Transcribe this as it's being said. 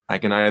I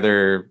can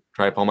either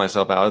try to pull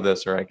myself out of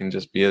this, or I can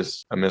just be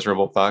as a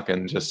miserable fuck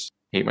and just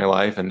hate my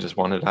life and just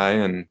want to die.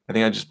 And I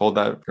think I just pulled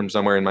that from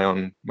somewhere in my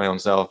own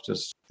self,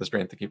 just the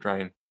strength to keep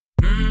trying.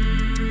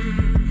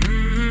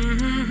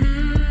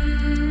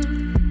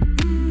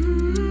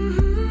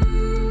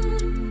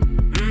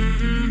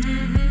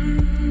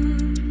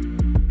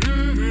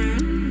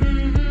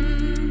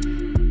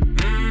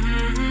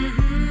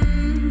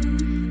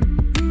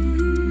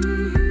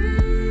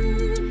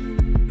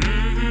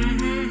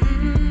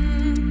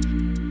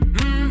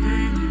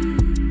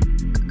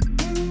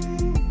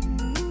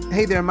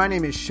 Hey there, my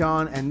name is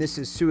Sean, and this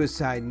is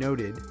Suicide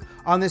Noted.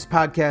 On this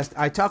podcast,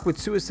 I talk with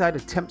suicide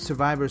attempt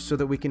survivors so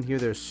that we can hear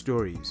their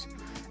stories.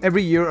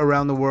 Every year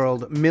around the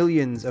world,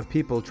 millions of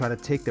people try to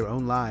take their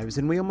own lives,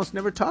 and we almost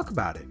never talk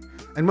about it.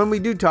 And when we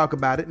do talk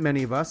about it,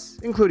 many of us,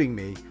 including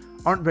me,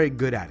 aren't very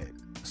good at it.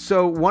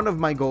 So one of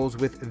my goals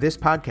with this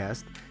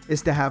podcast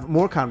is to have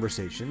more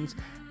conversations,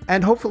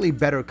 and hopefully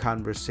better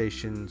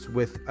conversations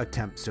with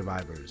attempt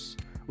survivors.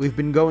 We've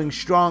been going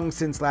strong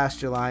since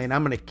last July, and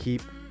I'm going to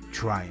keep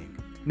trying.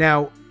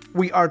 Now,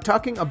 we are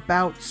talking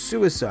about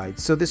suicide,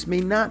 so this may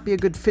not be a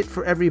good fit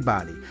for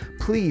everybody.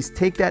 Please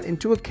take that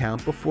into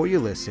account before you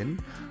listen.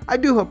 I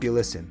do hope you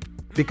listen,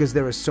 because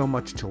there is so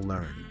much to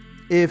learn.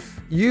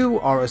 If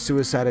you are a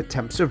suicide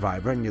attempt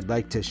survivor and you'd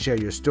like to share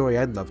your story,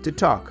 I'd love to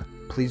talk.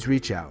 Please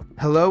reach out.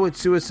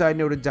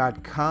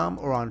 hello@suicidenoted.com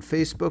or on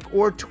Facebook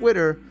or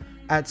Twitter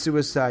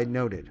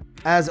 @suicidenoted.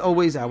 As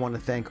always, I want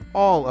to thank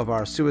all of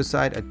our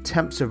suicide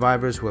attempt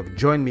survivors who have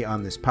joined me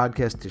on this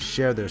podcast to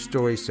share their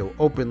stories so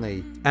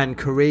openly and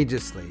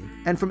courageously,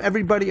 and from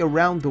everybody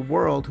around the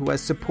world who has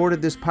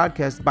supported this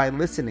podcast by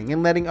listening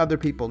and letting other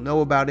people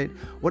know about it.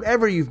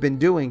 Whatever you've been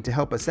doing to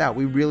help us out,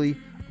 we really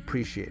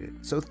appreciate it.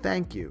 So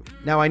thank you.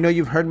 Now, I know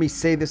you've heard me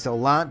say this a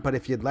lot, but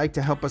if you'd like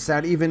to help us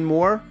out even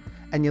more,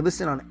 and you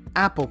listen on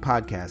Apple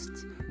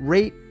Podcasts,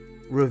 rate,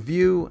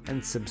 review,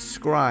 and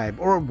subscribe,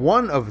 or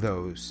one of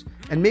those,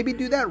 and maybe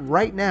do that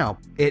right now.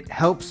 It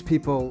helps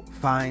people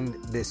find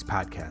this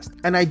podcast.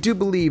 And I do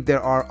believe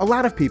there are a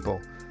lot of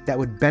people that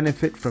would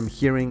benefit from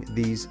hearing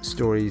these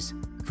stories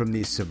from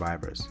these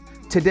survivors.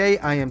 Today,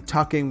 I am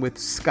talking with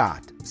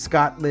Scott.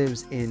 Scott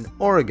lives in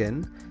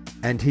Oregon,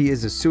 and he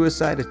is a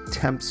suicide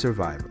attempt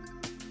survivor.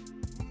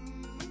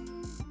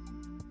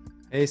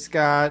 Hey,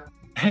 Scott.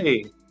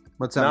 Hey.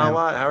 What's up, Not man? a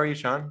lot. How are you,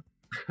 Sean?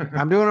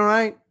 I'm doing all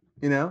right,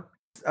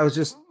 I was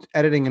just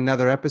editing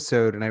another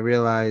episode, and I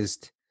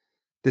realized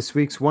this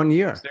week's 1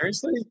 year.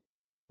 Seriously?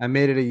 I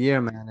made it a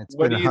year, man. It's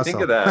What been do a you think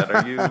hustle. of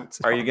that?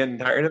 Are you getting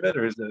tired of it,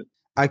 or is it?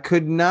 I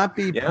could not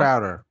be Yeah.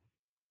 prouder.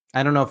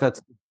 I don't know if that's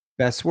the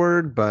best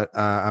word, but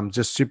I'm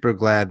just super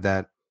glad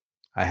that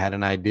I had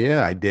an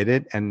idea. I did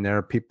it, and there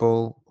are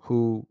people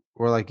who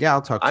were like, "Yeah,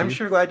 I'll talk to I'm you."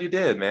 sure glad you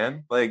did,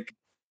 man. Like,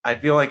 I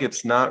feel like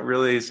it's not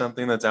really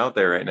something that's out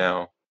there right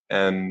now,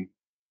 and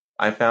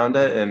I found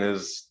it, and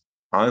is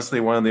honestly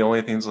one of the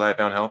only things that I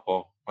found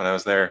helpful when I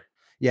was there.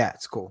 Yeah,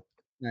 it's cool.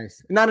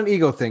 Nice. Not an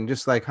ego thing,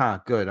 just like,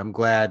 good. I'm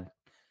glad.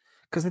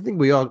 Because I think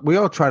we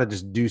all try to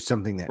just do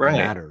something that Right.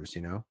 matters,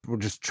 We're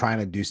just trying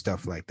to do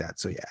stuff like that.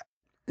 So yeah.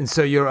 And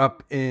so you're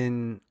up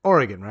in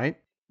Oregon, right?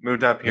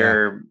 Moved up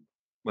here,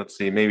 let's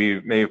see,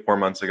 maybe 4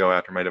 months ago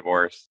after my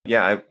divorce.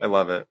 Yeah, I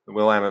love it. The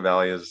Willamette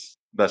Valley is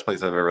the best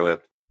place I've ever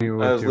lived. I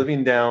was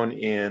living down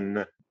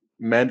in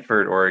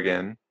Medford,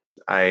 Oregon.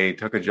 I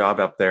took a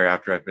job up there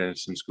after I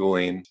finished some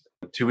schooling.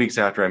 2 weeks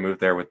after I moved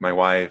there with my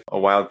wife, a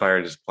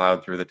wildfire just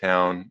plowed through the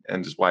town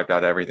and just wiped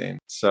out everything.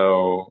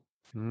 So,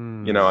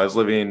 I was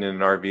living in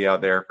an RV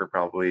out there for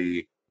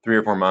probably 3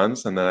 or 4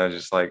 months, and then I was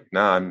just like,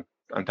 nah,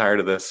 I'm tired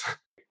of this.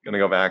 Gonna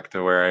go back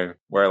to where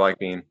I like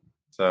being.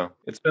 So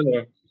it's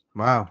been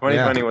Wow.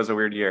 2020 was a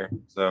weird year.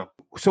 So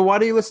why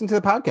do you listen to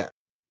the podcast?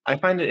 I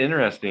find it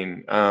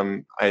interesting.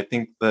 I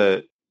think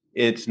that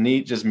it's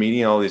neat just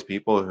meeting all these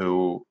people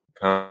who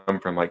come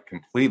from like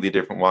completely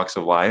different walks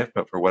of life,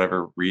 but for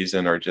whatever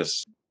reason are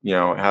just,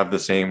 have the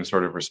same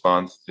sort of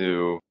response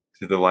to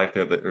the life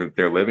that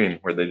they're living,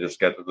 where they just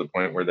get to the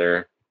point where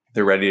they're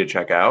ready to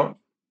check out.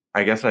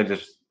 I guess I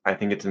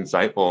think it's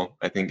insightful.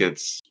 I think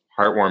it's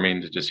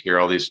heartwarming to just hear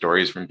all these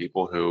stories from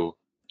people who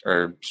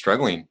are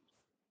struggling.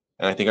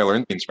 And I think I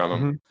learned things from them.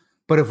 Mm-hmm.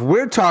 But if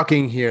we're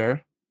talking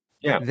here,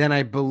 yeah, then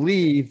I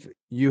believe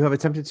you have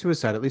attempted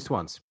suicide at least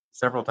once.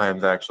 Several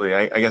times, actually.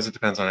 I guess it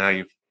depends on how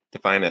you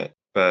define it,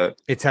 but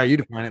it's how you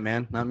define it,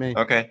 man, not me.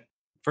 Okay.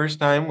 First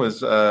time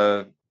was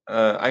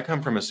I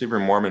come from a super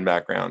Mormon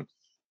background.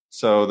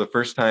 So the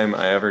first time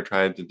I ever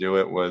tried to do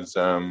it was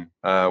when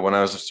I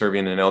was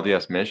serving an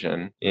LDS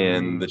mission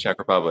in the Czech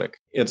Republic.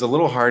 It's a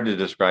little hard to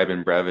describe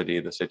in brevity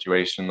the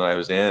situation that I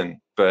was in,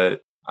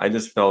 but I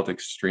just felt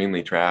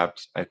extremely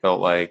trapped. I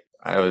felt like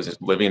I was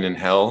living in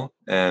hell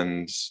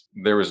and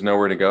there was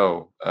nowhere to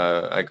go.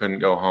 I couldn't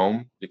go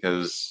home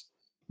because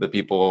the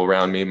people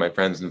around me, my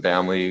friends and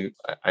family,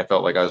 I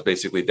felt like I was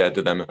basically dead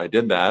to them if I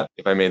did that.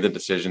 If I made the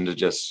decision to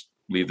just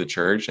leave the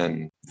church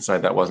and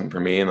decide that wasn't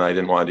for me and I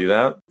didn't want to do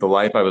that, the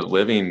life I was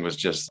living was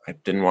just, I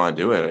didn't want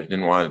to do it. I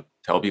didn't want to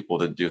tell people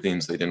to do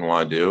things they didn't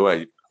want to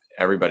do.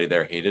 Everybody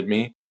there hated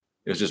me.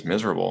 it was just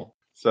miserable.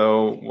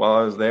 So while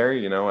I was there,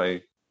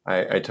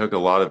 I took a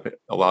lot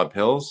of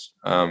pills.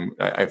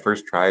 I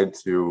first tried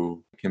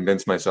to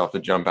convince myself to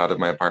jump out of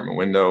my apartment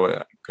window.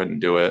 I couldn't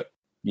do it.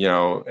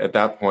 At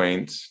that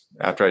point,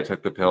 after I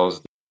took the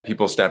pills,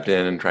 people stepped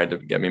in and tried to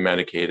get me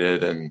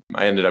medicated, and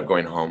I ended up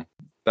going home.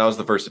 That was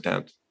the first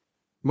attempt.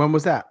 When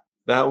was that?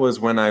 That was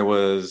when I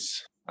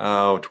was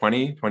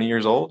 20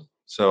 years old.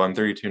 So I'm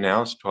 32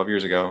 now, so 12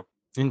 years ago.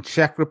 In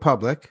Czech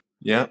Republic.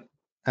 Yeah.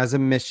 As a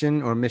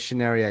mission or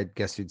missionary, I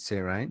guess you'd say,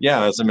 right?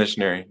 Yeah, as a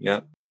missionary.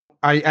 Yeah.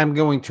 I am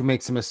going to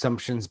make some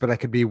assumptions, but I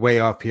could be way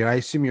off here. I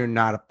assume you're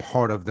not a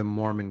part of the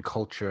Mormon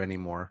culture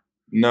anymore.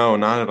 No,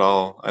 not at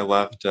all. I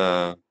left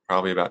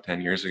probably about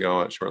 10 years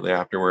ago, shortly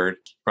afterward.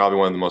 Probably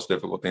one of the most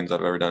difficult things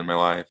I've ever done in my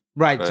life.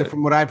 Right. But, so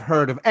from what I've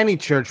heard of any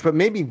church, but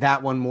maybe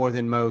that one more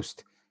than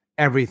most,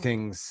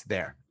 everything's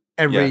there.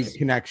 Every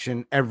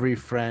connection, every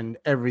friend,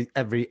 every.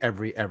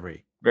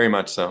 Very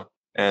much so.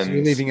 And so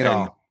you're leaving it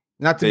all.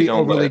 Not to be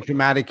overly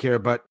dramatic here,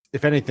 but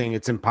if anything,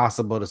 it's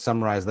impossible to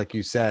summarize, like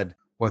you said,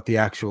 what the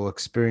actual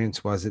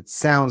experience was. It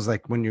sounds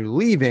like when you're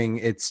leaving,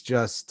 it's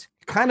just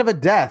kind of a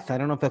death. I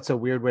don't know if that's a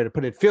weird way to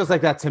put it. It feels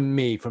like that to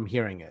me from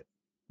hearing it.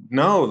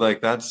 No,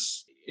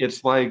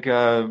 it's like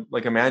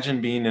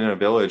imagine being in a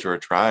village or a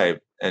tribe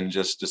and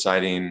just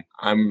deciding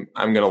I'm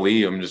going to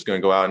leave. I'm just going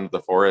to go out into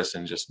the forest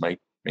and just make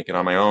it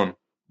on my own.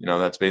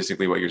 That's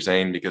basically what you're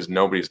saying, because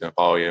nobody's going to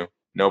follow you.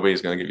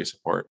 Nobody's going to give you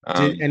support.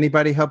 Did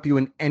anybody help you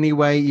in any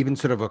way, even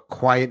sort of a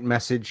quiet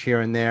message here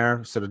and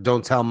there? Sort of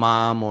don't tell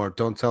mom or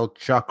don't tell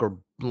Chuck or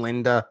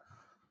Linda.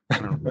 I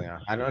don't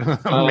know.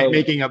 I'm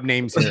making up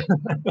names here.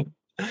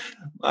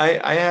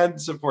 I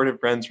had supportive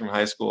friends from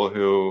high school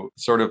who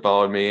sort of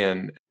followed me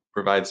and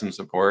provide some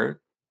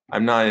support.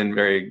 I'm not in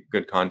very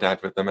good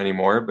contact with them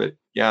anymore, but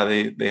yeah,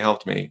 they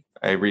helped me.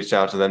 I reached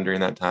out to them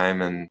during that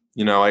time, and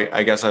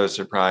I guess I was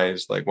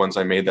surprised, like once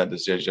I made that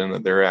decision,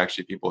 that there were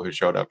actually people who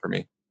showed up for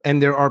me. And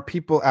there are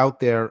people out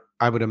there,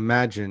 I would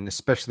imagine,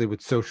 especially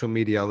with social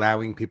media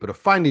allowing people to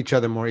find each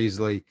other more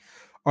easily.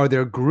 Are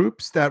there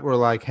groups that were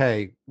like,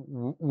 hey,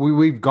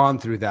 we've gone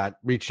through that,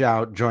 reach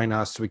out, join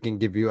us, we can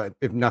give you,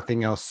 if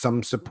nothing else,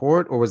 some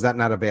support? Or was that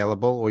not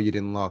available, or you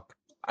didn't look?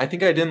 I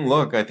think I didn't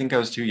look. I think I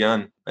was too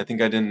young. I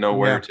think I didn't know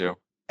where to.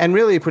 And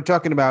really, if we're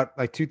talking about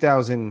like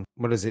 2000,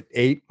 what is it,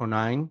 8 or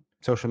 9?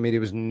 Social media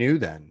was new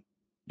then.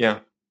 Yeah.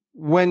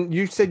 When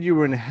you said you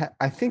were in,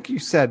 I think you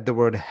said the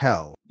word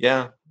hell.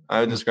 Yeah, I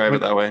would describe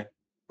it that way.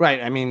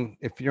 Right. I mean,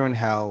 if you're in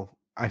hell,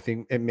 I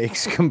think it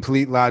makes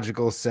complete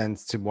logical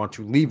sense to want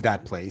to leave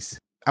that place.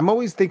 I'm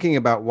always thinking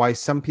about why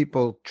some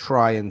people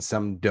try and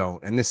some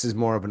don't. And this is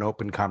more of an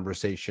open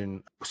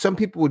conversation. Some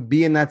people would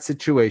be in that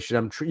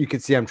situation. You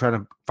can see I'm trying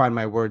to find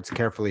my words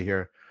carefully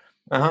here,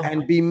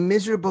 and be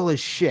miserable as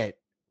shit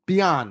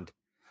beyond,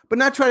 but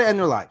not try to end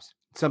their lives.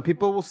 Some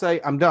people will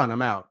say, I'm done,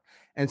 I'm out.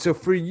 And so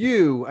for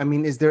you, I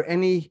mean, is there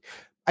any,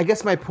 I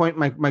guess my point,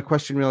 my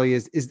question really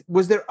is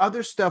was there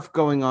other stuff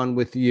going on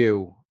with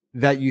you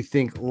that you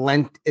think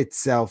lent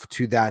itself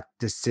to that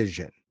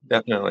decision?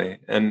 Definitely.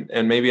 And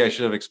maybe I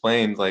should have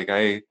explained, like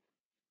I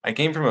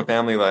came from a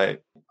family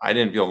that I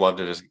didn't feel loved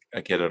as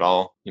a kid at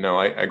all.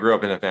 I grew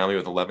up in a family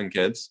with 11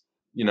 kids.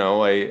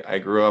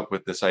 I grew up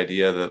with this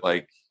idea that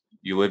like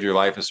you live your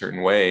life a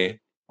certain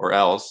way or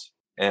else,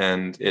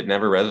 and it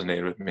never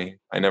resonated with me.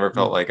 I never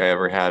felt like I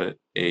ever had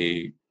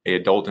a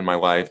adult in my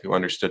life who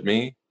understood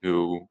me,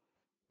 who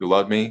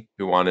loved me,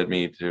 who wanted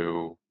me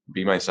to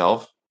be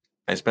myself.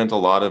 I spent a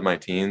lot of my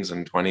teens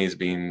and 20s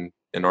being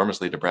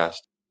enormously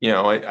depressed.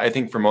 I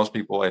think for most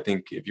people, I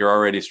think if you're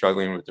already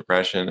struggling with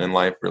depression and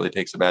life really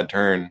takes a bad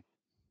turn,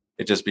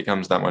 it just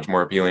becomes that much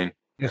more appealing.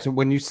 Yeah, so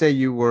when you say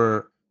you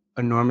were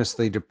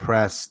enormously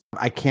depressed,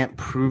 I can't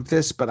prove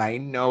this, but I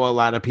know a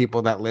lot of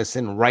people that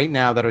listen right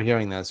now that are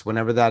hearing this,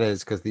 whenever that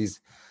is, because these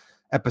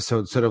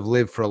episodes sort of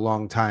live for a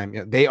long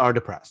time, they are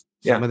depressed.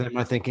 Some of them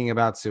are thinking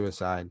about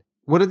suicide.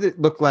 What did it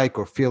look like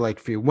or feel like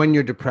for you when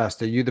you're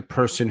depressed? Are you the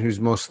person who's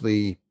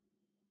mostly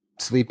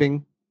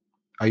sleeping?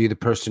 Are you the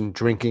person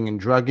drinking and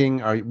drugging?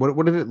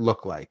 What did it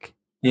look like?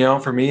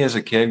 For me as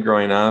a kid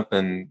growing up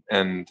and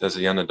as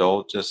a young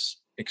adult,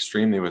 just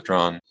extremely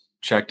withdrawn,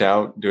 checked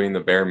out, doing the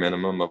bare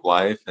minimum of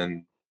life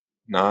and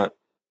not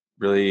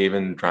really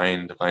even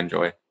trying to find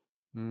joy.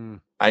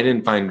 I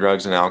didn't find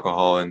drugs and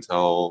alcohol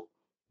until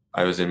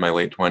I was in my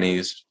late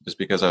 20s, just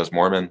because I was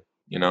Mormon.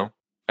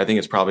 I think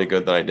it's probably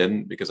good that I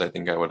didn't, because I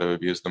think I would have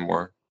abused them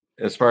more.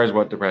 As far as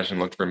what depression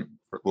looked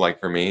like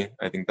for me,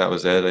 I think that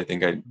was it. I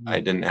think I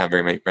didn't have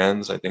very many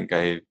friends. I think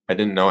I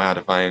didn't know how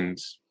to find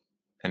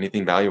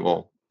anything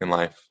valuable in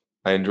life.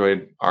 I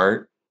enjoyed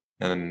art,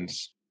 and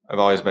I've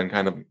always been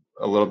kind of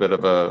a little bit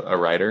of a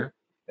writer.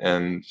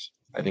 And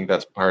I think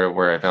that's part of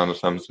where I found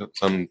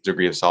some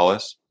degree of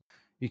solace.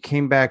 You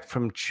came back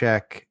from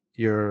Czech.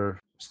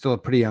 You're still a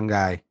pretty young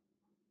guy.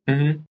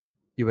 Mm-hmm.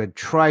 You had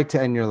tried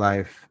to end your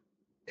life.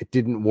 It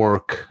didn't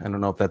work. I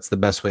don't know if that's the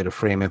best way to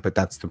frame it, but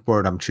that's the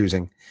word I'm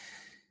choosing.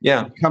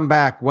 Yeah. You come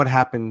back. What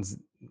happens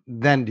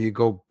then? Do you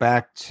go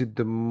back to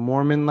the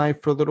Mormon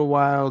life for a little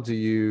while? What do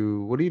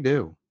you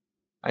do?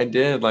 I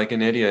did, like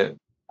an idiot.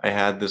 I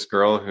had this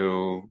girl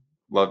who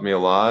loved me a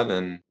lot,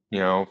 and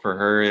for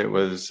her it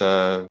was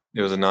a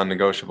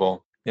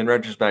non-negotiable. In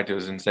retrospect, it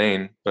was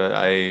insane, but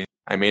I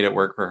made it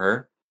work for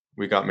her.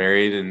 We got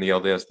married in the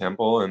LDS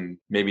temple, and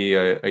maybe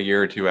a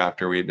year or two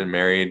after we had been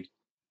married,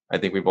 I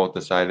think we both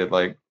decided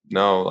like,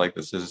 no, like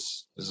this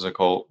is a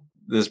cult.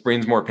 This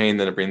brings more pain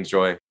than it brings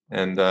joy,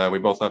 and we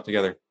both left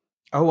together.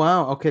 Oh,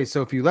 wow. Okay.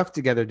 So if you left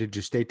together, did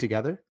you stay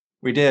together?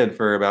 We did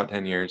for about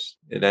 10 years.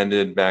 It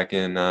ended back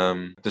in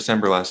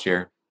December last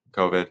year,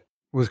 COVID.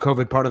 Was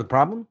COVID part of the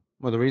problem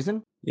or the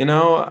reason?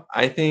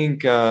 I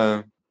think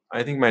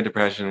my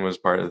depression was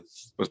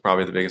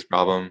probably the biggest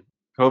problem.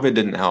 COVID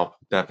didn't help,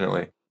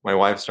 definitely. My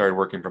wife started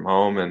working from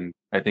home and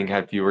I think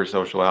had fewer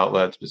social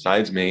outlets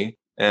besides me,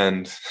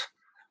 and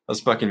I was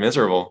fucking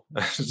miserable.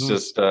 It's Mhm.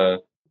 just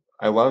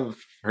I love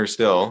her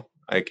still.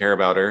 I care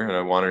about her and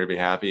I want her to be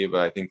happy, but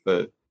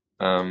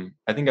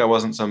I think I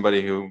wasn't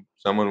somebody who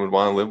someone would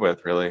want to live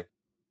with, really.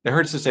 It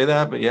hurts to say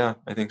that, but yeah,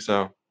 I think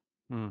so.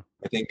 Hmm.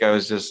 I think I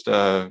was in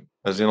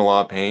a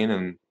lot of pain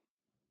and it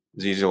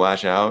was easy to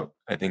lash out.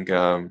 I think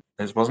I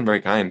just wasn't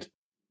very kind.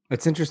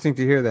 It's interesting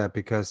to hear that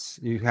because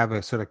you have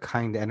a sort of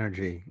kind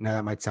energy. Now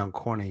that might sound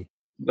corny.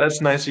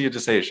 That's nice of you to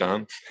say,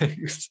 Sean.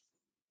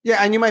 Yeah,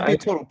 and you might be I a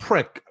total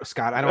prick,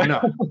 Scott. I don't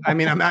know. I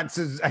mean, I'm not.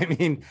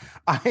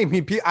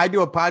 I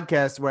do a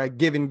podcast where I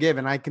give and give,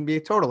 and I can be a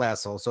total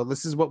asshole. So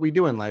this is what we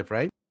do in life,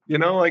 right?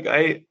 like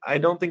I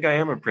don't think I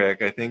am a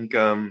prick. I think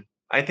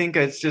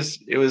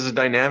it was a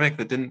dynamic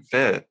that didn't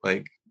fit.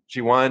 Like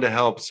she wanted to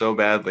help so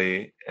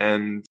badly,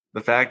 and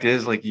the fact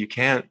is like you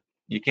can't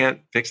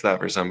fix that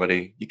for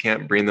somebody. You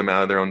can't bring them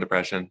out of their own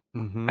depression.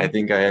 Mm-hmm. I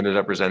think I ended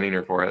up resenting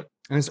her for it.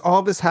 And is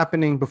all this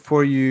happening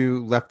before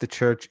you left the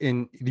church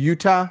in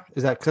Utah?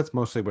 Is that 'cause that's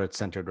mostly where it's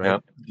centered, right?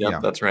 Yep, yep, Yeah.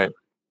 that's right.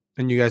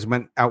 And you guys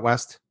went out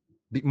west,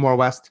 more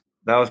west.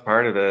 That was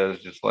part of it. I was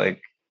just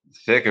like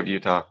sick of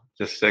Utah,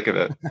 just sick of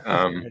it.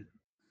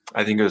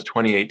 I think it was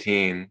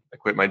 2018. I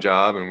quit my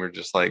job and we're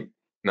just like,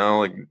 no,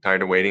 like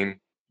tired of waiting.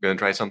 Gonna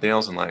try something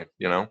else in life.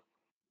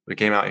 We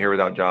came out here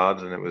without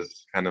jobs and it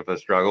was kind of a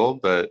struggle,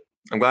 but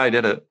I'm glad I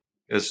did it.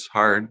 It's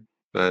hard,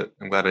 but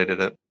I'm glad I did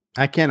it.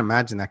 I can't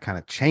imagine that kind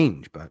of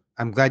change, but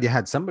I'm glad you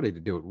had somebody to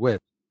do it with.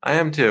 I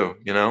am too.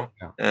 Yeah.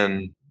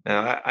 And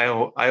I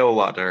owe a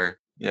lot to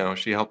her.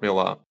 She helped me a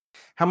lot.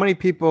 How many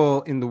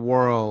people in the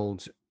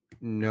world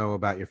know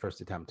about your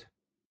first attempt?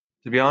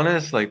 To be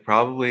honest, like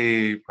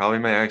probably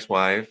my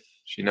ex-wife.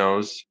 She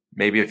knows.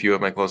 Maybe a few of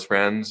my close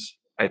friends.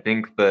 I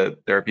think that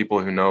there are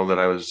people who know that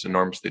I was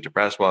enormously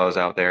depressed while I was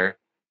out there.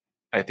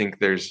 I think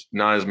there's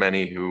not as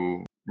many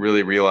who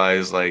really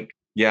realize like,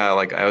 yeah,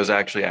 like I was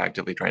actually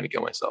actively trying to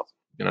kill myself.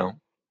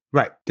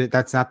 Right.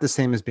 That's not the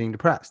same as being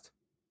depressed.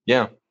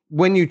 Yeah.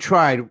 When you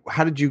tried,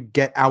 how did you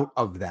get out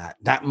of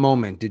that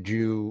moment?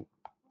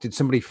 Did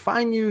somebody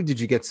find you? Did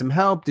you get some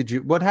help?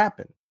 What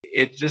happened?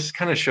 It just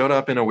kind of showed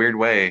up in a weird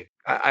way.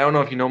 I don't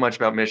know if you know much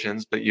about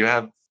missions, but you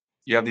have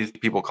these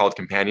people called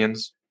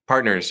companions,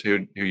 partners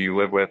who you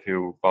live with,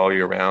 who follow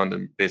you around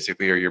and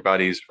basically are your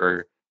buddies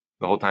for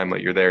the whole time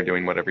that you're there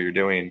doing whatever you're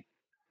doing.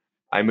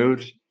 I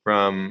moved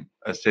from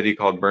a city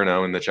called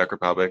Brno in the Czech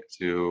Republic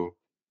to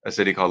a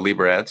city called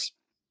Liberec.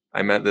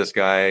 I met this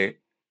guy.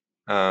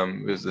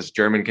 It was this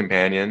German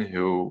companion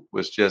who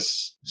was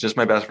just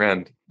my best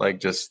friend, like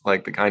just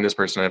like the kindest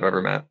person I've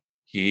ever met.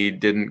 He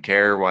didn't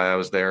care why I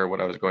was there, what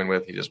I was going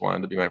with. He just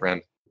wanted to be my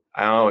friend.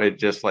 I don't know. It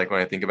just like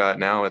when I think about it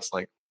now, it's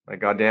like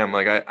goddamn,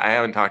 like I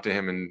haven't talked to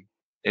him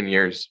in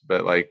years,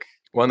 but like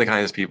one of the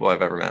kindest people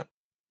I've ever met.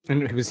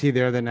 And was he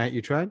there the night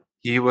you tried?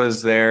 He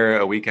was there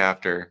a week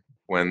after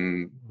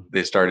when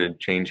they started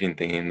changing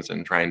things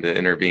and trying to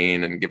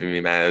intervene and giving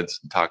me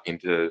meds, and talking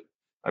to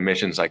a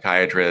mission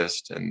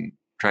psychiatrist and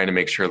trying to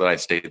make sure that I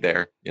stayed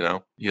there.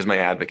 He was my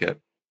advocate.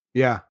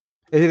 Yeah.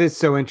 It is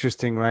so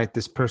interesting, right?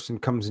 This person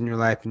comes in your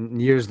life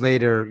and years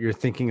later you're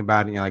thinking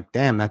about it and you're like,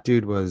 damn, that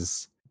dude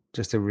was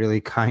just a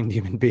really kind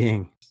human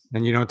being.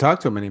 And you don't talk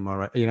to him anymore,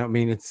 right? You know what I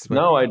mean?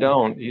 No, I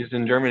don't. He's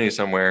in Germany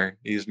somewhere.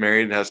 He's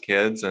married, has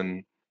kids,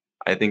 and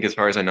I think as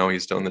far as I know,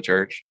 he's still in the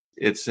church.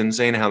 It's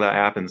insane how that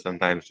happens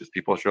sometimes. Just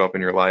people show up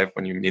in your life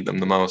when you need them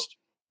the most.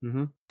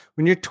 Mm-hmm.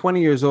 When you're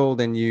 20 years old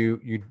and you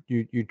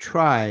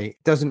try,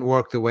 it doesn't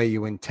work the way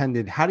you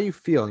intended. How do you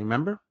feel? You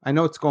remember? I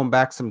know it's going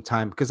back some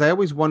time because I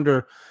always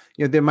wonder,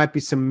 there might be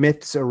some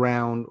myths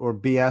around or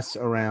BS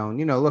around,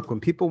 look,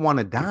 when people want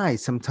to die,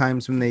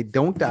 sometimes when they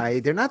don't die,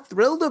 they're not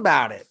thrilled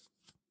about it.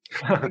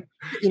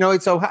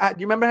 It's so, do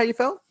you remember how you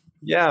felt?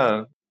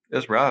 Yeah,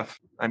 it's rough.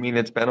 I mean,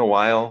 it's been a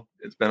while.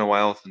 It's been a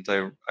while since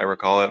I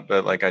recall it,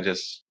 but like I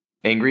just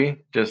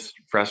angry, just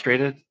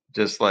frustrated,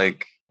 just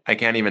like I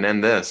can't even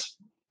end this.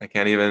 I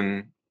can't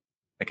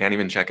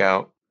even check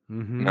out.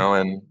 Mm-hmm.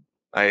 And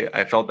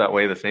I felt that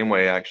way the same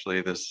way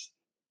actually this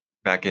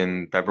back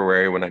in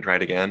February when I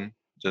tried again,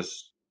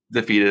 just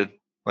defeated,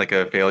 like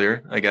a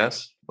failure, I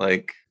guess.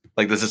 Like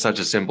this is such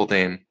a simple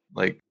thing.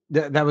 Like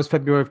that was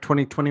February of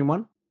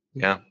 2021.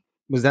 Yeah.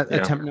 Was that Yeah.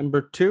 attempt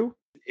number 2?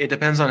 It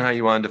depends on how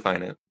you want to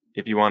define it.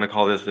 If you want to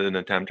call this an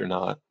attempt or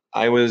not.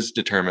 I was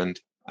determined.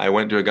 I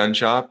went to a gun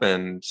shop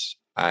and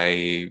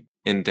I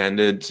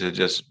intended to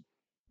just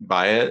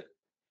buy it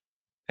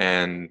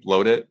and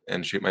load it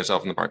and shoot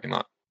myself in the parking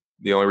lot.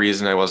 The only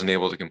reason I wasn't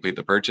able to complete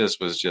the purchase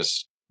was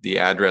just the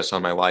address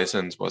on my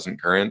license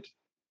wasn't current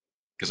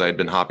because I'd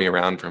been hopping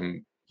around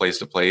from place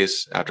to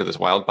place after this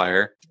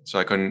wildfire. So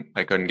I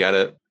couldn't get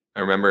it.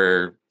 I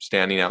remember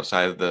standing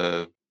outside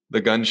the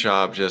gun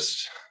shop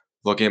just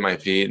looking at my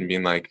feet and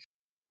being like,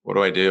 what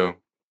do I do?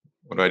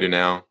 What do I do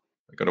now?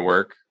 I go to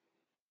work?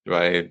 Do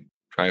I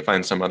try to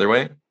find some other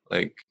way?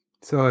 Like,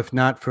 So if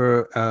not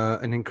for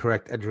an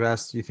incorrect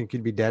address, do you think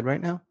you'd be dead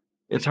right now?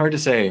 it's hard to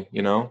say,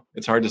 you know?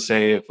 It's hard to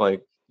say if I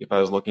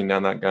was looking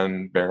down that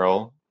gun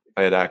barrel, if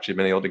I had actually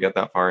been able to get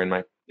that far in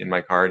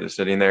my car just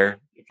sitting there,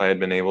 if I had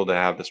been able to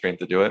have the strength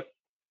to do it.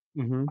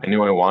 Mm-hmm. I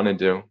knew I wanted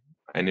to.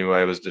 I knew I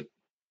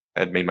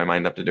had made my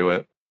mind up to do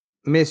it.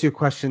 Let me ask you a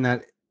question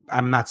that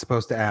I'm not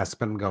supposed to ask,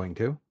 but I'm going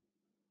to.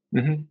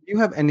 Hmm. Do you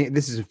have any?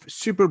 This is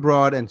super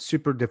broad and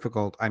super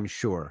difficult, I'm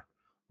sure.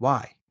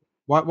 Why?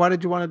 Why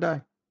did you want to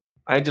die?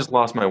 I just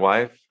lost my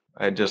wife.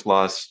 I had just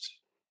lost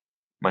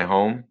my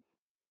home.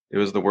 It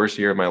was the worst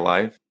year of my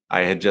life.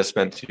 I had just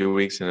spent 2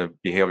 weeks in a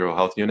behavioral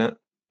health unit.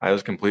 I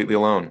was completely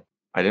alone.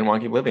 I didn't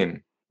want to keep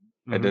living.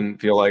 I Mm-hmm.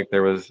 didn't feel like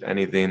there was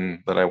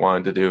anything that I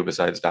wanted to do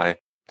besides die.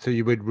 So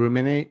you would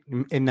ruminate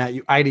in that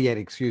you ideate,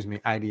 excuse me,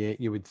 ideate.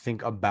 You would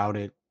think about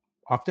it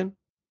often.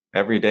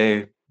 Every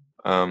day,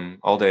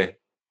 all day.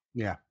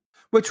 Yeah.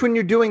 Which, when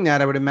you're doing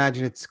that, I would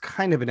imagine it's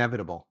kind of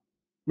inevitable.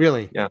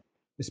 Really, Yeah.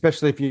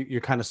 especially if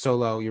you're kind of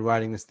solo, you're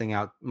writing this thing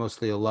out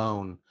mostly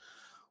alone.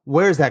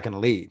 Where is that going to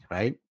lead,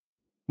 right?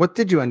 What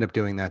did you end up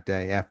doing that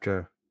day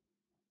after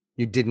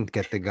you didn't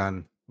get the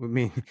gun? I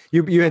mean,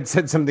 you had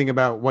said something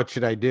about what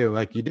should I do?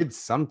 Like you did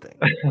something.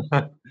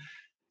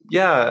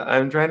 Yeah,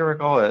 I'm trying to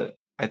recall it.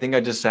 I think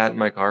I just sat in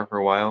my car for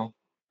a while.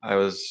 I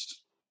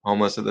was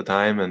homeless at the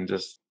time and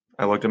just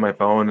I looked at my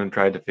phone and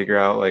tried to figure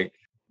out like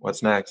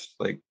what's next?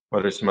 Like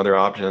what are some other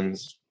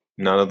options?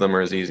 None of them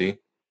are as easy.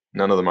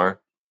 None of them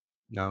are.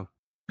 No.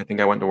 I think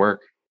I went to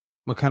work.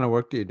 What kind of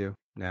work do you do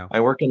now? I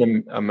work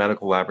in a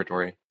medical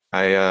laboratory.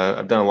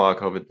 I've done a lot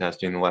of COVID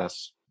testing the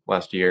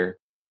last year,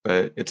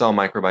 but it's all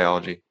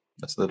microbiology.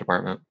 That's the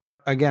department.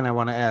 Again, I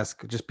want to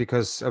ask, just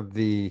because of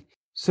the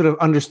sort of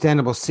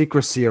understandable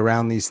secrecy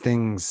around these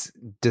things,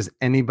 does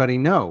anybody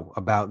know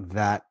about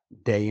that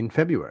day in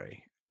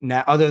February?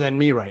 Now, other than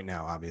me right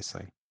now,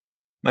 obviously.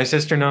 My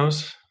sister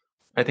knows.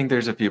 I think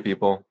there's a few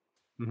people,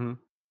 Mm-hmm.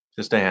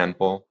 just a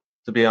handful.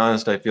 To be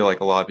honest, I feel like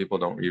a lot of people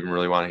don't even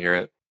really want to hear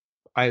it.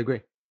 I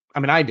agree. I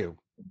mean, I do.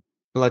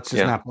 But let's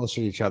just Yeah. not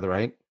bullshit each other,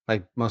 right?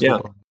 Like most Yeah.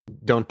 people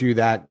don't do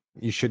that.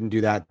 You shouldn't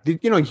do that.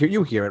 You know,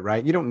 you hear it,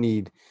 right? You don't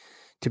need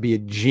to be a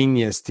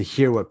genius to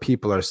hear what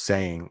people are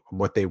saying,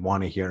 what they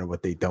want to hear and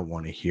what they don't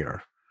want to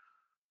hear.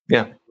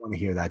 Yeah. Want to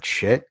hear that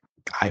shit?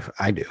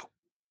 I do.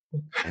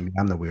 I mean,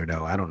 I'm the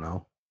weirdo. I don't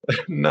know.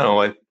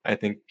 No, I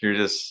think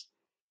you're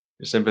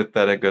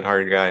sympathetic,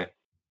 good-hearted guy.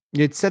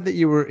 You had said that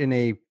you were in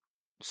a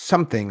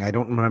something. I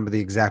don't remember the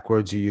exact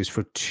words you used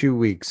for 2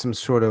 weeks. Some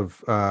sort of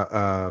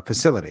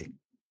facility.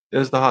 It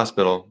was the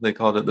hospital. They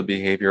called it the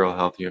behavioral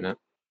health unit.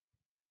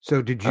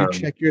 So, did you Um,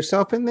 check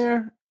yourself in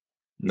there?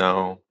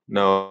 no,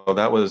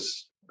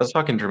 that's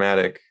fucking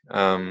dramatic.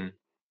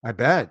 I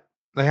bet.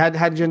 Like,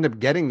 how did you end up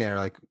getting there?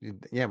 Like,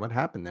 yeah, what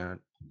happened there?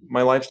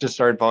 My life just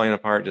started falling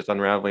apart, just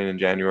unraveling in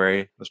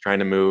January. I was trying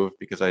to move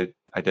because I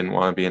didn't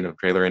want to be in a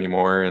trailer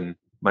anymore. And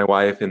my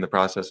wife, in the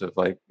process of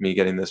like me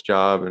getting this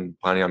job and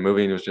planning on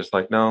moving, was just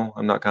like, no,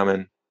 I'm not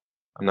coming.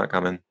 I'm not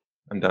coming.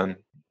 I'm done.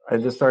 I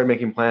just started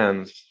making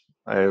plans.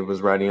 I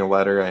was writing a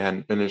letter. I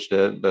hadn't finished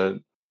it, but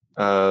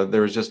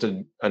there was just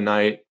a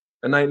night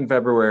in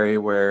February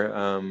where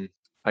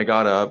I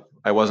got up.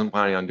 I wasn't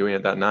planning on doing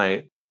it that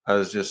night. I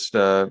was just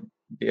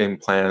getting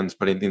plans,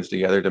 putting things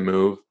together to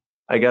move.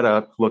 I get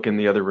up, look in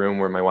the other room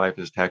where my wife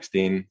is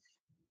texting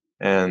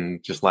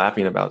and just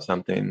laughing about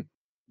something.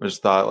 I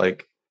just thought,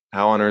 like,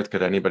 how on earth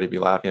could anybody be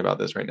laughing about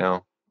this right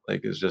now?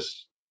 Like, it's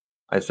just,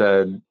 I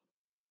said,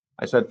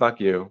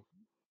 fuck you.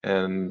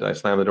 And I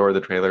slammed the door of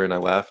the trailer and I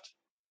left.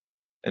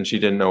 And she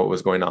didn't know what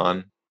was going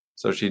on.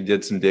 So she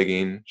did some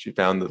digging. She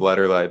found the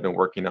letter that I'd been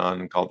working on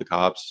and called the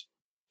cops.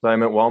 So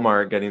I'm at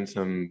Walmart getting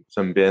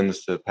some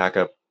bins to pack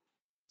up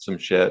some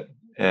shit.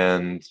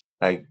 And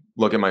I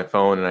look at my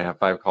phone and I have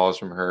 5 calls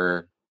from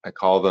her. I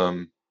call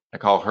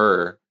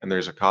her, and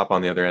there's a cop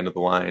on the other end of the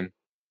line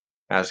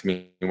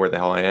asking me where the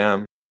hell I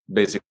am,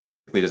 basically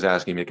just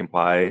asking me to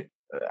comply.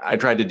 I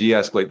tried to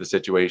de-escalate the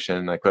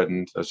situation. I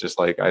couldn't. I was just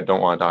like, I don't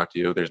want to talk to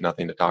you. There's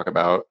nothing to talk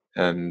about.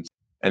 And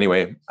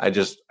anyway, I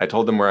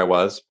told them where I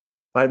was.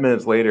 5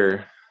 minutes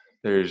later,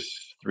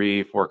 there's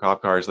 3, 4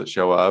 cop cars that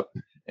show up,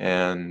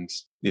 and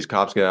these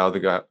cops get out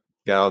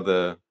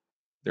of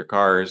their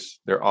cars.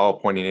 They're all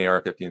pointing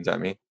AR-15s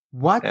at me.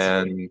 What?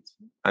 And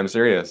I'm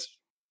serious.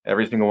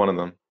 Every single one of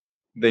them.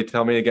 They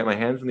tell me to get my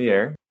hands in the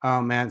air.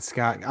 Oh man,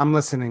 Scott, I'm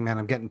listening, man.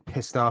 I'm getting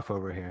pissed off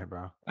over here,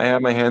 bro. I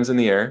have my hands in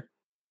the air.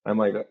 I'm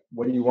like,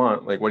 what do you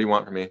want? Like, what do you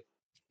want from me?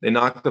 They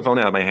knock the phone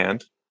out of my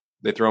hand.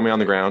 They throw me on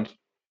the ground,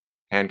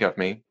 handcuff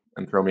me,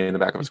 and throw me in the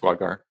back of a squad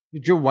car.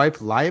 Did your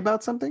wife lie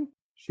about something?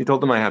 She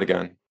told them I had a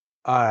gun.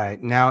 All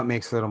right, now it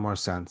makes a little more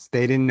sense.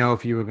 They didn't know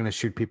if you were going to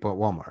shoot people at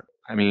Walmart.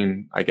 I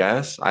mean, I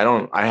guess I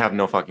have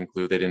no fucking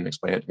clue. They didn't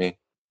explain it to me,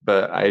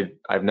 but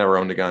I've never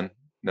owned a gun,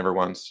 never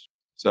once.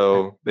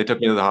 So they took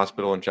me to the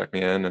hospital and checked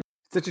me in. And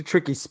Such a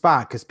tricky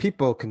spot because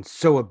people can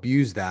so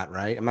abuse that,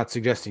 right? I'm not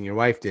suggesting your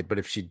wife did, but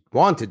if she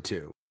wanted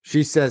to,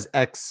 she says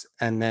X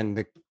and then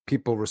the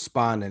people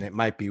respond and it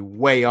might be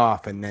way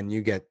off and then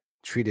you get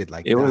treated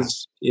like that.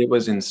 it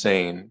was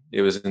insane.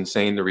 It was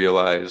insane to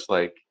realize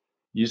like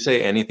you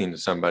say anything to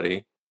somebody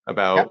Yep.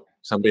 about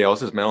somebody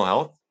else's mental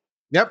health,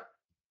 Yep.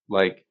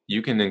 like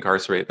you can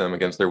incarcerate them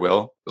against their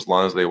will as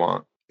long as they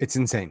want. It's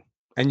insane.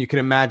 And you can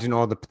imagine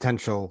all the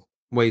potential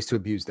ways to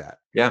abuse that.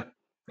 Yeah.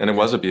 And it Yeah.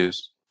 was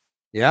abused.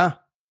 Yeah.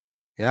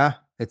 Yeah.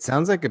 It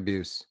sounds like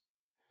abuse.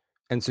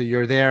 And so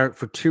you're there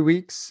for 2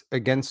 weeks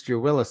against your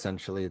will,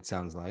 essentially, it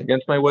sounds like.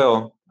 Against my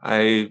will.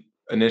 I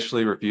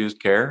initially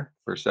refused care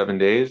for 7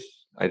 days.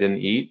 I didn't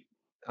eat.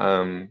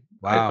 I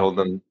Wow. told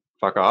them,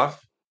 fuck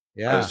off.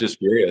 I was Yeah. just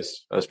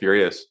furious. I was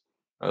furious.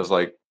 I was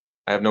like,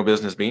 I have no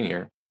business being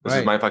here. This is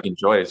Right. my fucking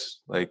choice.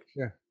 Like,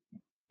 Sure.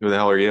 who the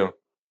hell are you?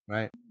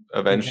 Right.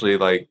 Eventually,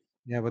 like,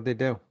 Yeah. What'd they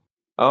do?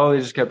 oh, they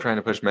just kept trying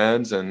to push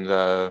meds and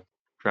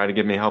try to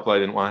give me help I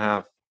didn't want to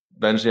have.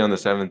 Eventually, on the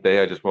seventh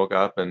day, I just woke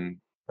up and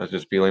I was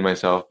just feeling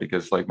myself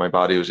because like my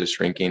body was just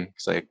shrinking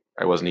because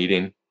I wasn't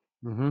eating.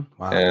 Wow.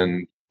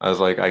 And I was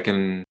like, I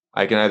can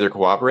either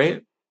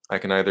cooperate, I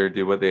can either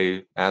do what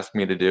they ask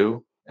me to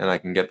do, and I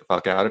can get the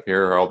fuck out of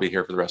here, or I'll be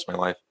here for the rest of my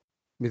life.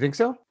 You think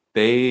so?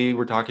 They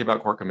were talking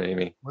about court committing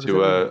me What does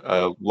to that mean?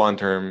 a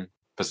long-term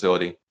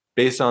facility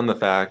based on the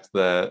fact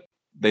that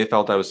they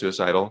felt I was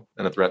suicidal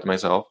and a threat to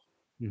myself,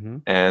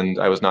 and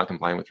I was not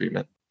complying with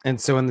treatment. And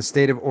so in the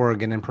state of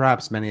Oregon and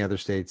perhaps many other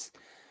states,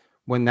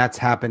 when that's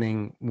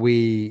happening,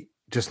 we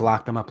just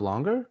lock them up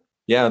longer?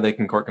 Yeah, they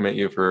can court commit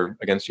you for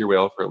against your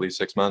will for at least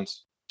 6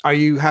 months. Are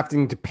you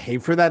having to pay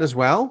for that as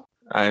well?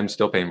 I'm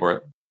still paying for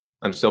it.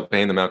 I'm still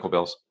paying the medical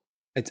bills.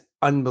 It's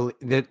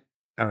unbelievable.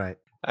 All right.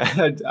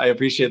 I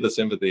appreciate the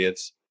sympathy. It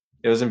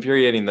was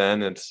infuriating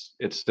then. It's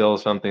still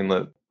something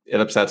that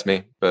it upsets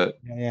me, but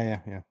Yeah.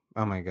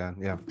 Oh my God.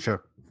 Yeah,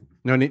 sure.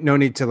 No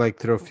need to like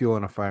throw fuel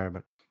on a fire,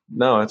 but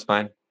no, it's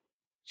fine.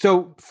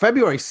 so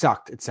February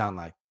sucked, it sounded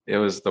like. It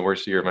was the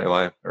worst year of my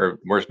life, or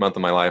worst month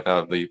of my life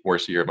out of the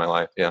worst year of my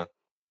life. Yeah.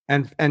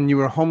 And you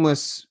were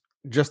homeless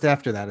just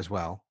after that as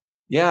well.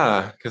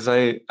 Yeah, because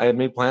I had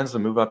made plans to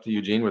move up to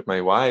Eugene with my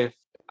wife.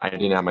 I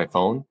didn't have my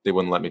phone. They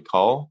wouldn't let me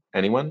call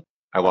anyone.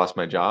 I lost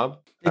my job.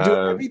 They do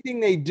everything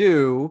they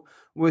do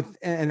with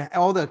and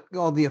all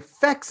the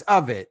effects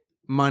of it,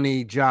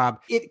 money,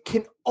 job. It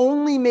can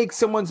only make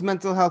someone's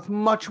mental health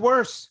much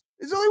worse.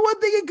 There's only one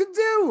thing it could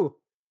do.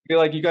 I feel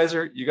like you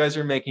guys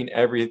are making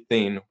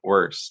everything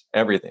worse.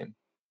 Everything.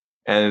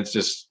 And it's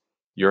just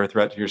you're a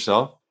threat to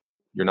yourself.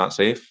 You're not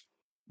safe.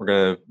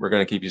 We're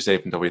gonna keep you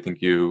safe until we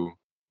think you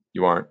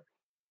aren't.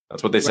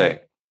 That's what they say.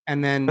 Right.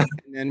 And then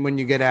when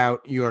you get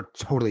out, you're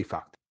totally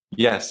fucked.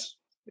 Yes,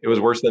 it was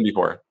worse than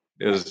before.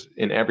 It was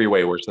in every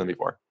way worse than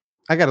before.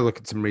 I got to look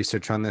at some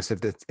research on this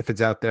if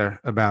it's out there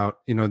about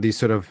these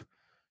sort of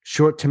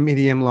short to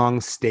medium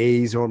long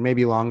stays or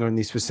maybe longer in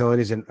these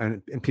facilities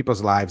and in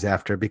people's lives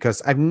after,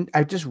 because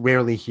I just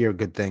rarely hear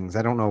good things.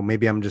 I don't know.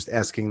 Maybe I'm just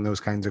asking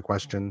those kinds of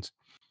questions.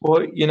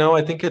 Well,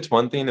 I think it's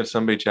one thing if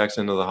somebody checks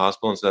into the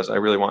hospital and says, "I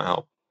really want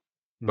help,"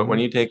 but when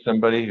you take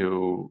somebody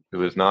who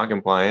is not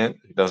compliant,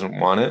 who doesn't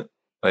want it,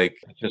 like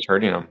it's just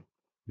hurting them.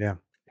 Yeah.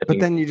 I But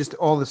think, then you just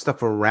all the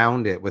stuff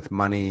around it with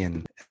money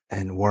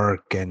and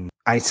work and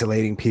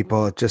isolating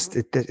people. It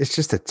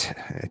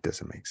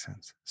doesn't make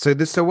sense.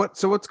 So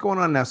what's going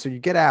on now? So you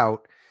get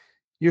out,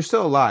 you're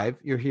still alive.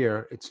 You're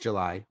here. It's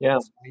July. yeah,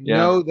 I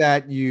know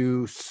that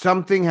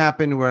something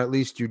happened where at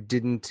least you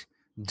didn't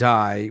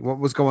die. What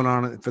was going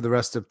on for the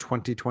rest of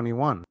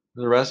 2021?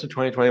 the rest of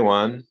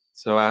 2021.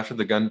 So after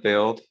the gun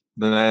failed,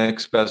 the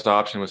next best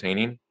option was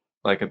hanging,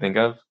 I could think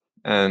of,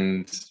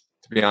 and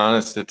to be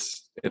honest,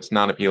 it's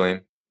not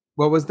appealing.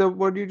 What was the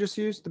word you just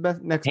used? The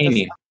best next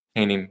best.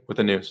 Hanging with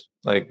the noose.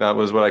 Like that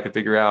was what I could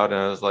figure out, and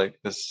I was like,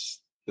 this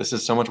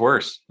is so much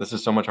worse. This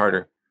is so much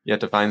harder. You have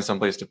to find some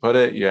place to put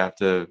it. You have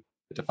to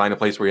find a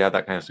place where you have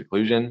that kind of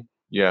seclusion.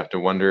 You have to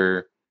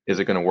wonder, is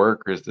it going to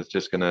work, or is this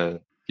just going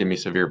to give me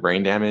severe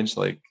brain damage?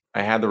 Like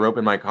I had the rope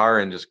in my car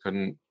and just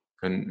couldn't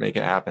make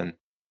it happen.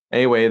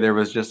 Anyway, there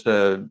was just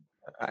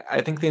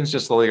I think things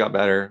just slowly got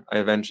better. I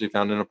eventually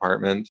found an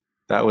apartment.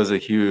 That was a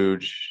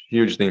huge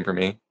thing for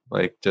me.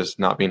 Like just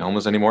not being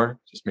homeless anymore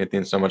just made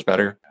things so much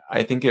better.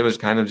 I think it was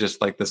kind of just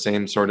like the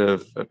same sort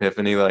of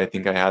epiphany that I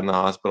think I had in the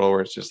hospital,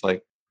 where it's just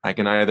like, I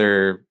can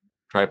either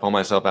try to pull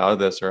myself out of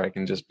this, or I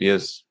can just be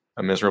as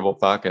a miserable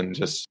fuck and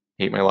just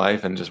hate my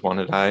life and just want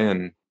to die.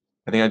 And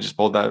I think I just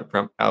pulled that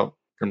out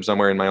from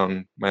somewhere in my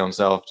own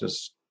self,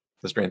 just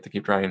the strength to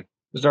keep trying.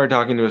 I started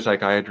talking to a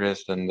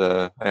psychiatrist, and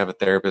I have a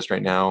therapist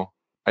right now.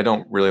 I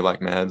don't really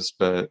like meds,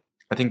 but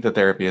I think the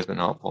therapy has been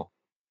helpful.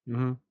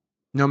 Mm-hmm.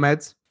 No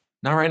meds?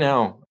 Not right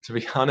now, to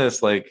be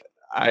honest. Like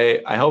I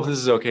hope this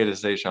is okay to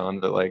say, Sean,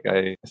 but like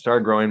I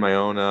started growing my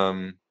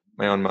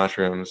my own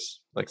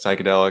mushrooms, like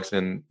psychedelics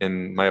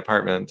in my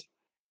apartment.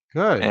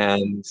 Good.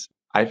 And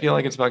I feel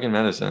like it's fucking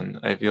medicine.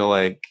 I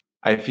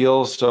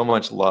feel so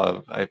much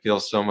love. I feel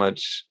so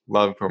much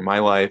love for my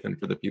life and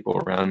for the people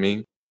around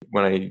me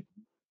when I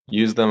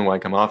use them, when I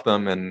come off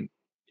them. And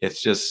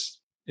it's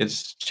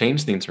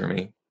changed things for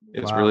me.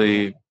 It's Wow.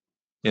 really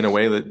in a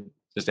way that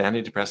just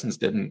antidepressants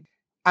didn't.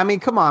 I mean,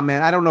 come on,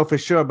 man. I don't know for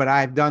sure, but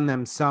I've done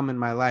them some in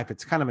my life.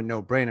 It's kind of a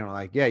no-brainer.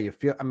 Like, yeah, you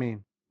feel, I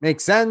mean,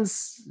 makes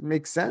sense.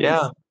 Makes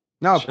Yeah, sense.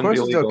 No, of shouldn't be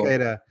course it's illegal. okay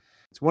to,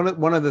 it's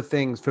one of the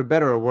things for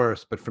better or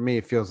worse, but for me,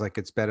 it feels like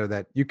it's better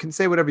that you can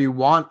say whatever you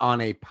want on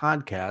a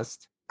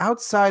podcast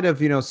outside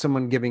of,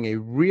 someone giving a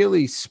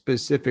really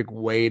specific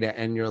way to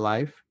end your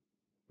life,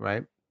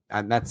 right?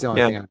 And that's the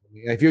only Yeah. thing.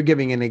 If you're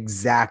giving an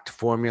exact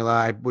formula,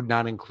 I would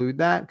not include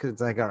that because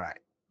it's like, all right,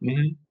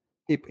 Mhm.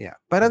 yeah.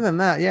 But other than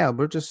that, yeah,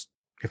 we're just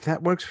if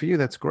that works for you,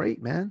 that's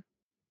great, man.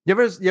 You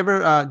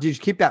ever did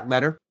you keep that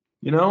letter?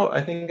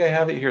 I think I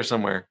have it here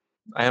somewhere.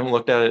 I haven't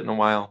looked at it in a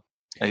while.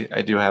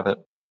 I do have it.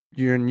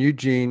 You're in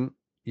Eugene,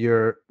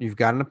 you've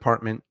got an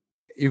apartment,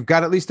 you've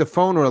got at least a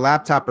phone or a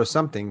laptop or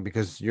something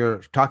because you're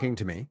talking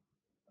to me.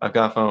 I've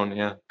got a phone,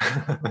 yeah.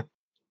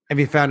 Have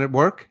you found it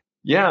work?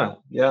 Yeah,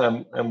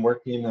 yeah. I'm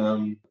working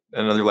in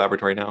another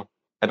laboratory now.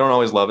 I don't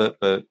always love it,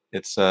 but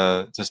it's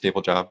a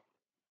stable job.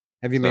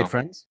 Have you made So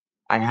friends?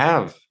 I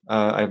have.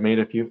 I've made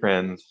a few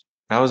friends.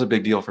 That was a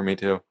big deal for me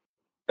too.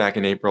 Back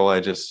in April,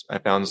 I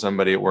found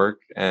somebody at work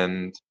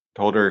and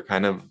told her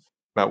kind of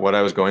about what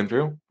I was going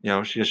through.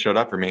 She just showed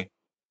up for me.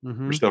 We're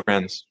Mm-hmm. still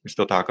friends. We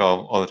still talk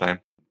all the time.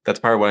 That's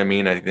part of what I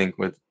mean. I think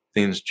with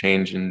things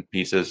change in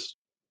pieces,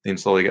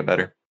 things slowly get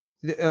better.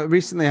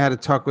 Recently, I had a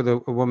talk with a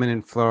woman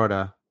in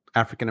Florida,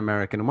 African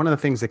American, and one of the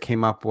things that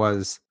came up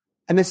was,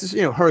 and this is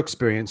her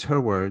experience, her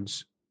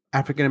words.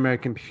 African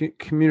American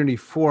community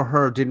for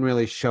her didn't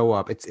really show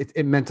up. It's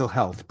mental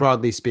health,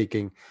 broadly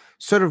speaking,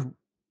 sort of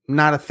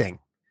not a thing.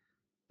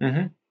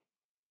 Hmm.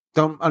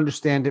 Don't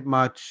understand it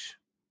much.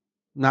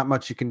 Not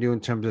much you can do in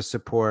terms of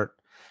support.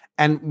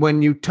 And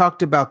when you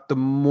talked about the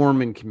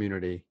Mormon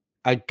community,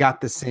 I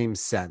got the same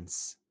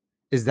sense.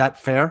 Is that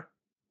fair?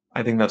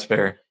 I think that's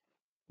fair.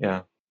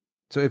 Yeah.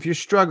 So if you're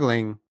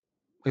struggling,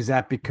 is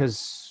that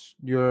because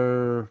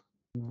you're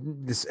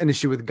this an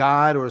issue with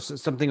God or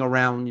something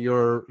around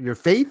your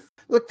faith?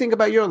 Look, think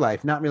about your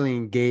life, not really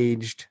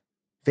engaged,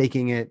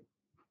 faking it,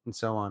 and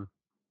so on.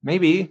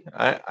 Maybe.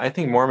 I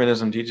think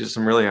Mormonism teaches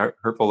some really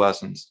hurtful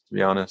lessons, to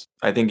be honest.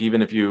 I think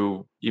even if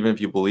you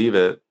believe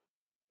it,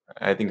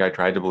 I think I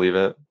tried to believe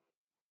it.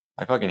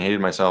 I fucking hated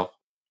myself.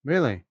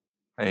 Really,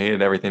 I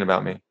hated everything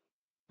about me.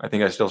 I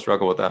think I still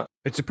struggle with that.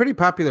 it's a pretty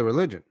popular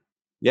religion.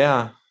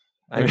 Yeah.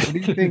 I What do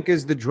you mean, think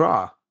is the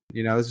draw?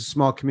 There's a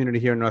small community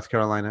here in North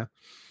Carolina,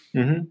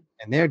 Mhm.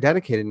 and they're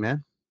dedicated,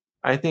 man.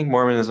 I think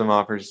Mormonism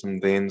offers some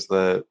things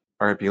that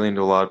are appealing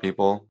to a lot of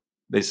people.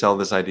 They sell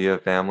this idea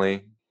of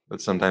family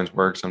that sometimes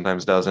works,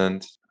 sometimes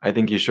doesn't. I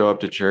think you show up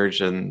to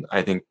church and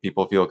I think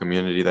people feel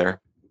community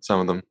there. Some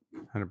of them.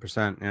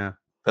 100%. Yeah.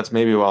 That's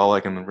maybe all I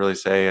can really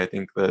say. I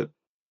think that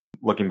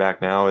looking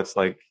back now, it's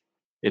like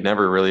it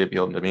never really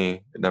appealed to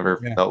me. It never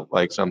Yeah. felt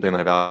like something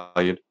I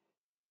valued.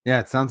 Yeah.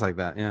 It sounds like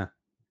that. Yeah.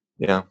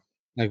 Yeah.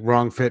 Like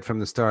wrong fit from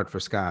the start for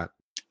Scott.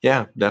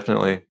 Yeah,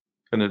 definitely.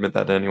 Couldn't admit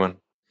that to anyone.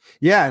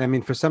 Yeah. And I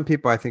mean, for some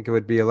people, I think it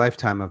would be a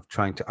lifetime of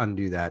trying to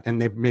undo that.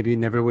 And they maybe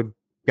never would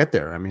get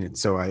there. I mean,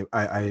 so I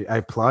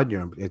applaud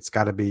you. It's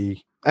got to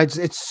be,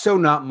 it's so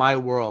not my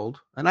world.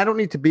 And I don't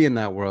need to be in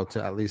that world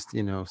to at least,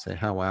 say,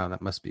 oh, wow,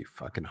 that must be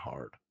fucking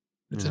hard.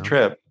 It's a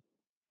trip.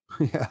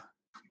 Yeah.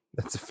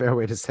 That's a fair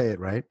way to say it,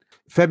 right?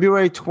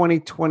 February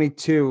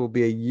 2022 will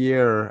be a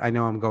year. I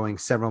know I'm going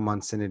several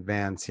months in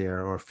advance here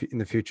or in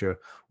the future.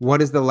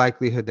 What is the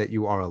likelihood that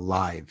you are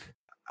alive?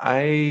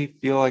 I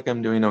feel like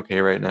I'm doing okay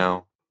right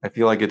now. I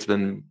feel like it's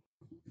been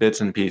bits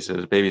and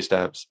pieces, baby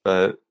steps,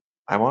 but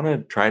I want to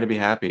try to be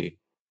happy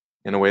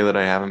in a way that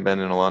I haven't been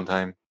in a long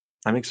time.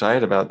 I'm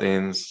excited about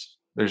things.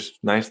 There's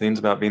nice things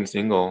about being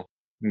single.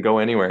 You can go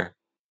anywhere.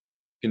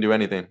 You can do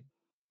anything.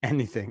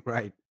 Anything,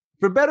 right?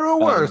 For better or Um,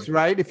 worse,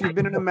 right? If you've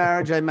been in a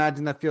marriage, I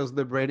imagine that feels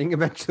liberating.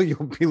 Eventually,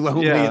 you'll be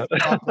lonely yeah.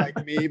 as fuck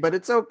like me, but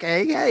it's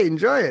okay. Hey,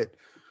 enjoy it.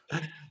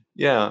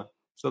 Yeah.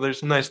 So there's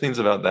some nice things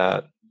about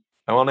that.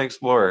 I want to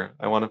explore.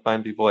 I want to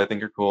find people I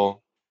think are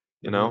cool.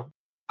 You Mhm. know,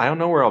 I don't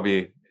know where I'll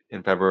be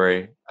in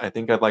February. I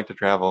think I'd like to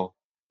travel,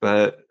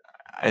 but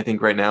I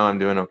think right now I'm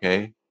doing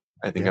okay.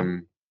 I think Yeah.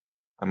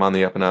 I'm on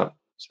the up and up.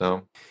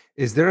 So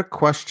Is there a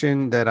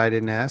question that I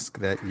didn't ask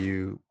that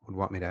you would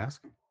want me to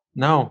ask?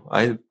 no,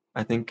 I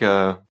think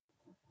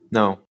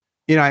no.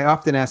 I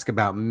often ask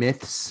about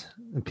myths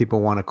that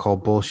people want to call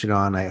bullshit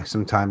on. I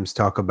sometimes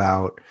talk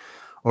about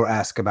or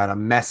ask about a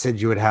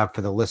message you would have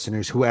for the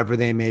listeners, whoever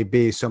they may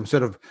be. So I'm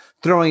sort of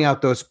throwing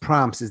out those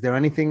prompts. Is there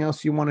anything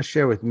else you want to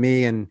share with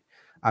me and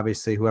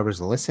obviously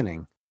whoever's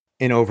listening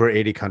in over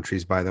 80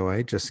 countries, by the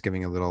way, just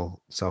giving a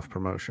little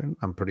self-promotion.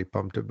 I'm pretty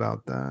pumped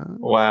about that.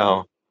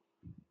 Wow.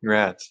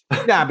 Congrats.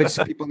 Yeah, but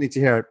just people need to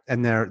hear it.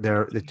 And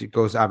it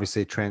goes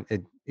obviously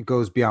it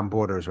goes beyond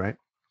borders, right?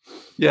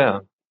 Yeah.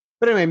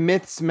 But anyway,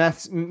 myths,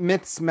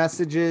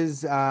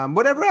 messages,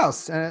 whatever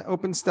else,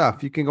 open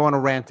stuff. You can go on a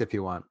rant if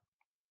you want.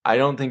 I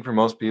don't think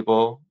most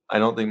people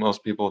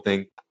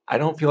think, I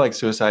don't feel like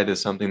suicide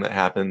is something that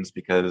happens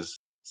because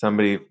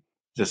somebody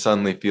just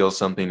suddenly feels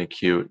something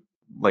acute,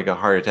 like a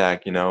heart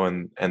attack,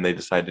 and they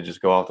decide to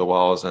just go off the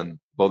walls and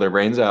blow their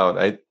brains out.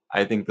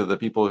 I think that the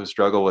people who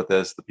struggle with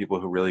this, the people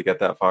who really get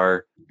that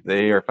far,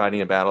 they are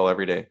fighting a battle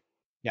every day.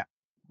 Yeah.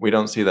 We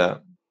don't see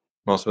that.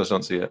 Most of us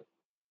don't see it.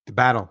 The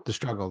battle, the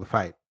struggle, the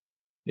fight.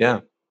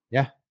 Yeah.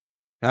 Yeah.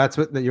 That's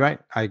what you're right.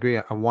 I agree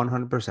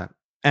 100%.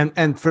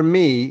 And for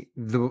me,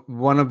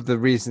 one of the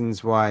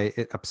reasons why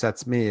it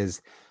upsets me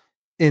is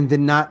in the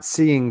not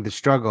seeing the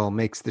struggle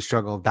makes the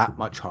struggle that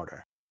much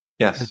harder.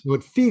 Yes. And so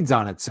it feeds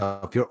on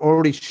itself. You're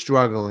already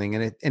struggling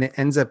and it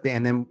ends up,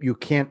 and then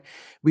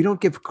we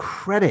don't give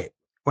credit.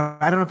 Well,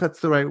 I don't know if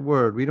that's the right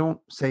word. We don't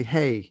say,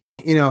 hey,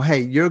 hey,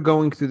 you're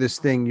going through this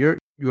thing. You're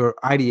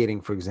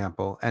ideating, for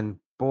example, and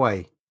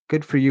boy,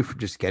 good for you for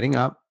just getting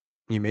up.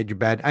 You made your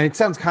bed. And it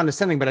sounds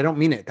condescending, but I don't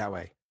mean it that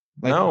way.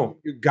 Like, no,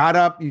 you got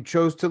up, you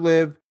chose to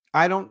live.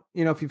 I don't,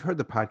 if you've heard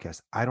the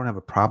podcast, I don't have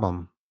a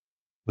problem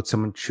with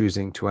someone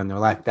choosing to end their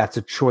life. That's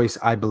a choice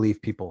I believe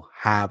people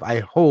have. I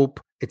hope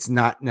it's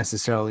not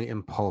necessarily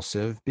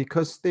impulsive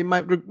because they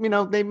might,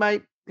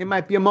 it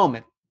might be a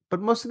moment,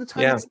 but most of the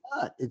time it's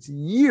not. It's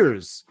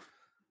years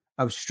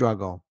of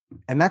struggle.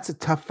 And that's a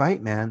tough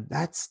fight, man.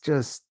 That's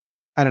just,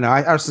 I don't know.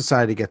 Our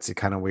society gets it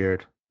kind of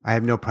weird. I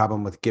have no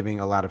problem with giving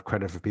a lot of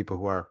credit for people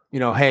who are,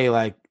 hey,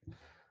 like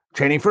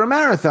training for a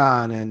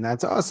marathon and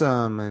that's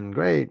awesome and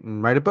great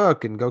and write a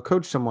book and go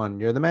coach someone.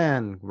 You're the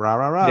man. Rah,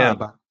 rah, rah. Yeah.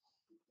 But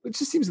it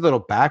just seems a little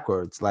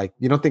backwards. Like,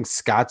 you don't think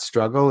Scott's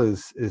struggle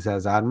is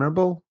as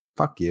admirable?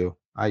 Fuck you.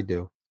 I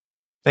do.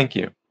 Thank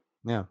you.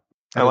 Yeah.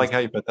 I like how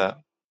you put that.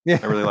 Yeah.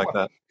 I really like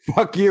that.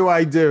 Fuck you.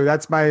 I do.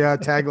 That's my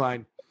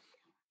tagline.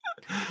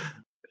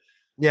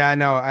 Yeah, I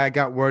know. I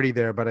got wordy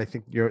there, but I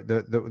think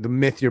the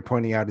myth you're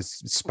pointing out is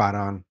spot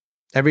on.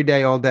 Every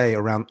day, all day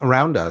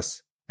around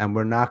us, and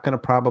we're not going to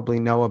probably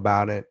know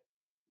about it.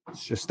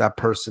 It's just that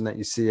person that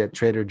you see at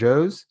Trader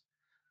Joe's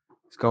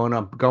is going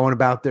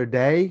about their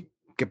day,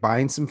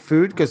 buying some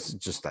food because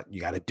it's just that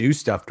you got to do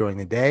stuff during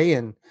the day,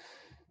 and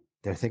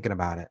they're thinking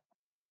about it.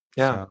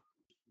 Yeah. So,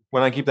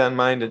 when I keep that in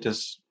mind,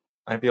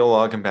 I feel a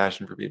lot of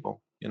compassion for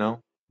people. Yeah.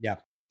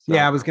 So.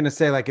 Yeah, I was going to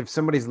say, like, if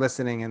somebody's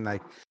listening and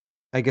like,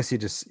 I guess you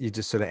just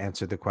sort of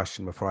answered the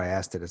question before I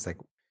asked it. It's like,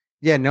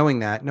 yeah, knowing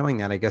that,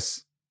 I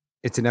guess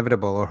it's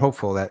inevitable or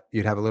hopeful that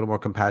you'd have a little more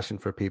compassion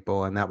for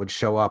people and that would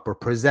show up or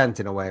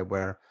present in a way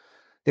where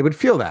they would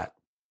feel that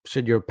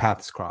should your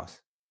paths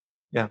cross.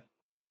 Yeah,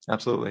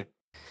 absolutely.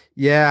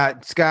 Yeah,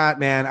 Scott,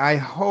 man, I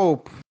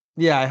hope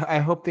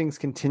things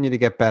continue to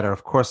get better.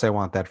 Of course, I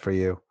want that for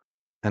you.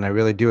 And I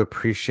really do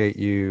appreciate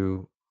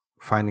you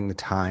finding the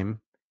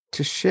time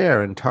to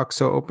share and talk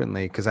so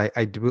openly, because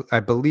I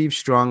believe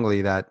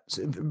strongly that,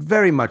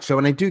 very much so,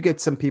 and I do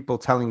get some people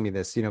telling me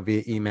this,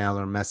 via email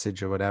or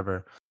message or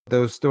whatever.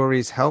 Those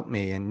stories help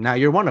me, and now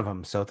you're one of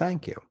them. So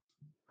thank you.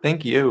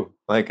 Thank you.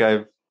 Like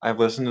I've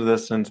listened to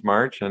this since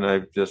March, and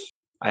I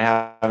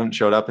haven't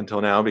showed up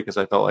until now because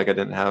I felt like I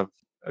didn't have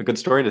a good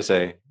story to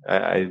say.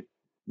 I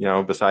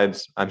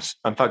besides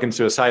I'm fucking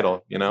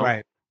suicidal,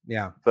 Right.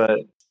 Yeah. But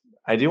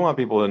I do want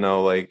people to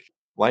know, like,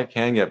 life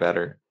can get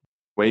better.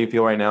 The way you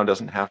feel right now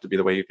doesn't have to be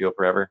the way you feel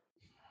forever.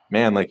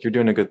 Man, like, you're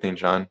doing a good thing,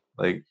 Sean.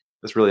 Like,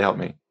 this really helped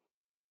me.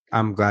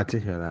 I'm glad to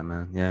hear that,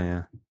 man.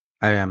 Yeah.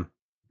 I am.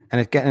 And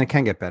it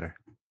can get better.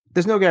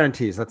 There's no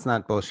guarantees. Let's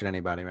not bullshit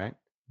anybody, right?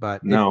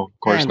 But no, of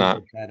course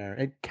not.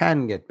 It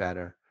can get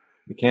better.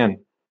 It can.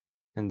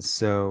 And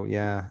so,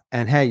 yeah.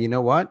 And hey, you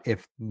know what?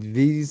 If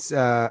these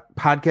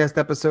podcast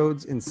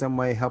episodes in some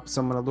way help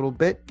someone a little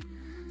bit,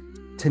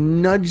 to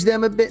nudge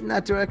them a bit in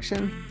that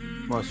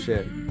direction, well,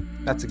 shit.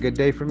 That's a good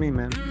day for me,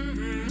 man.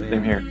 So,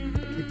 Same here.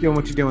 Keep doing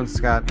what you're doing,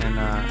 Scott. And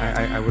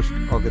I wish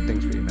all good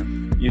things for you,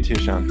 man. You too,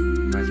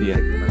 Sean. Right, see ya.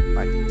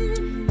 Bye.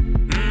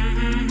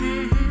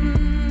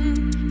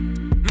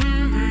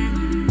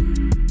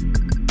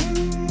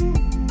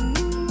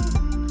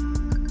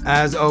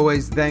 As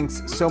always,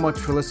 thanks so much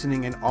for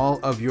listening and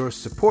all of your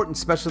support, and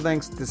special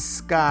thanks to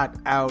Scott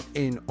out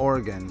in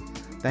Oregon.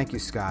 Thank you,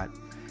 Scott.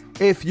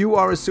 If you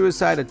are a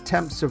suicide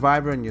attempt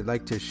survivor and you'd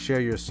like to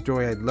share your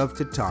story, I'd love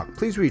to talk.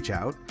 Please reach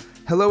out.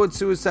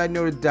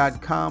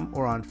 hello@suicidenoted.com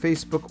or on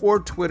Facebook or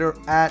Twitter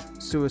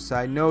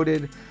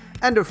 @suicidenoted.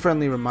 And a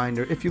friendly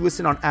reminder, if you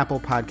listen on Apple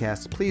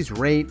Podcasts, please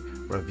rate,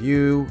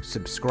 review,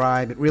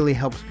 subscribe. It really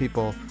helps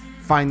people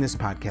find this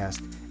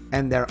podcast,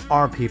 and there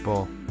are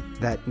people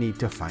that need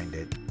to find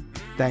it.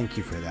 Thank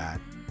you for that.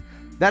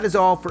 That is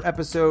all for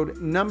episode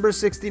number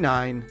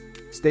 69.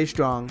 Stay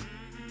strong.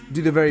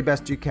 Do the very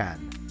best you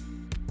can.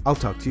 I'll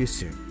talk to you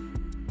soon.